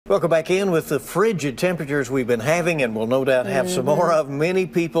Welcome back in with the frigid temperatures we've been having, and we'll no doubt have some more of. Many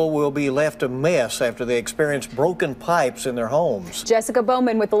people will be left a mess after they experience broken pipes in their homes. Jesicca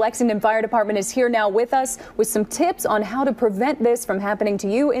Bowman with the Lexington Fire Department is here now with us with some tips on how to prevent this from happening to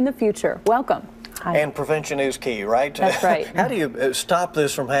you in the future. Welcome. Hi. And prevention is key, right? That's right. How do you stop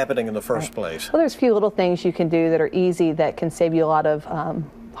this from happening in the first place? Well, there's a few little things you can do that are easy that can save you a lot of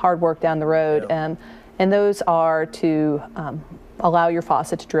hard work down the road. Yeah. And those are to allow your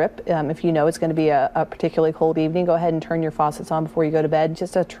faucet to drip. If you know it's going to be a particularly cold evening, go ahead and turn your faucets on before you go to bed.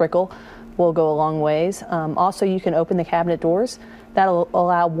 Just a trickle will go a long ways. Also, you can open the cabinet doors. That'll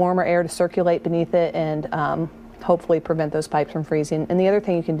allow warmer air to circulate beneath it and hopefully prevent those pipes from freezing. And the other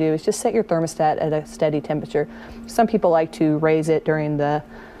thing you can do is just set your thermostat at a steady temperature. Some people like to raise it during the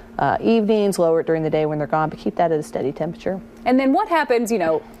evenings, lower it during the day when they're gone, but keep that at a steady temperature. And then what happens,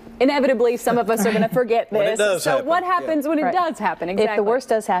 inevitably, some of us are going to forget this. So what happens when it does happen? Exactly. If the worst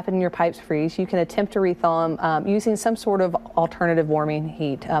does happen and your pipes freeze, you can attempt to rethaw them using some sort of alternative warming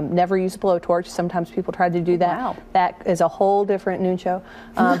heat. Never use a blowtorch. Sometimes people try to do that. Wow. That is a whole different noon show.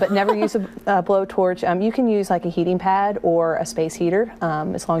 But never use a blowtorch. You can use like a heating pad or a space heater,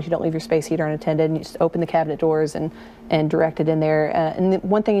 as long as you don't leave your space heater unattended. And you just open the cabinet doors and direct it in there. And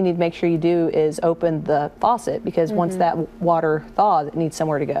one thing you need to make sure you do is open the faucet, because once that water thaws, it needs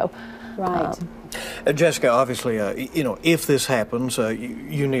somewhere to go. Right. Jesicca, obviously, if this happens,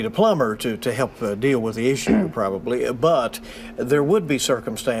 you need a plumber to help deal with the issue, probably. But there would be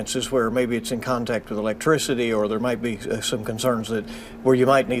circumstances where maybe it's in contact with electricity, or there might be some concerns where you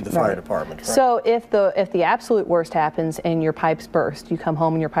might need the fire department. Right? So if the absolute worst happens and your pipes burst, you come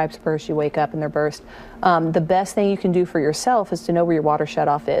home and your pipes burst, you wake up and they're burst. The best thing you can do for yourself is to know where your water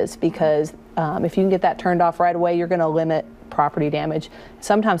shutoff is, because if you can get that turned off right away, you're going to limit property damage.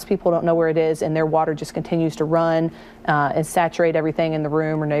 Sometimes people don't know where it is and their water just continues to run and saturate everything in the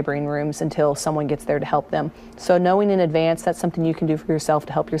room or neighboring rooms until someone gets there to help them. So knowing in advance, that's something you can do for yourself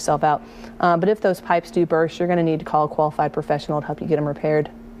to help yourself out. But if those pipes do burst, you're going to need to call a qualified professional to help you get them repaired.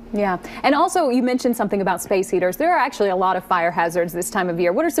 Yeah. And also, you mentioned something about space heaters. There are actually a lot of fire hazards this time of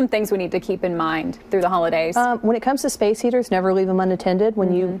year. What are some things we need to keep in mind through the holidays? When it comes to space heaters, never leave them unattended.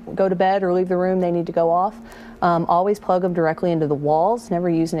 When you go to bed or leave the room, they need to go off. Always plug them directly into the walls. Never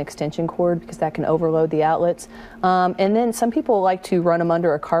use an extension cord, because that can overload the outlets. And then some people like to run them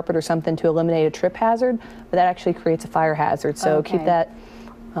under a carpet or something to eliminate a trip hazard, but that actually creates a fire hazard. So keep that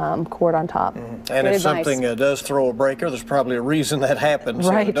cord on top. And if something does throw a breaker, there's probably a reason that happens.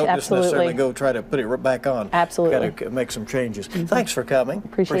 Right, So don't just absolutely. necessarily go try to put it right back on. Absolutely. Got to make some changes. Thanks for coming.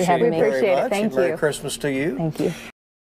 Appreciate having me. Very Appreciate it. much. Thank and Merry you. Christmas to you. Thank you.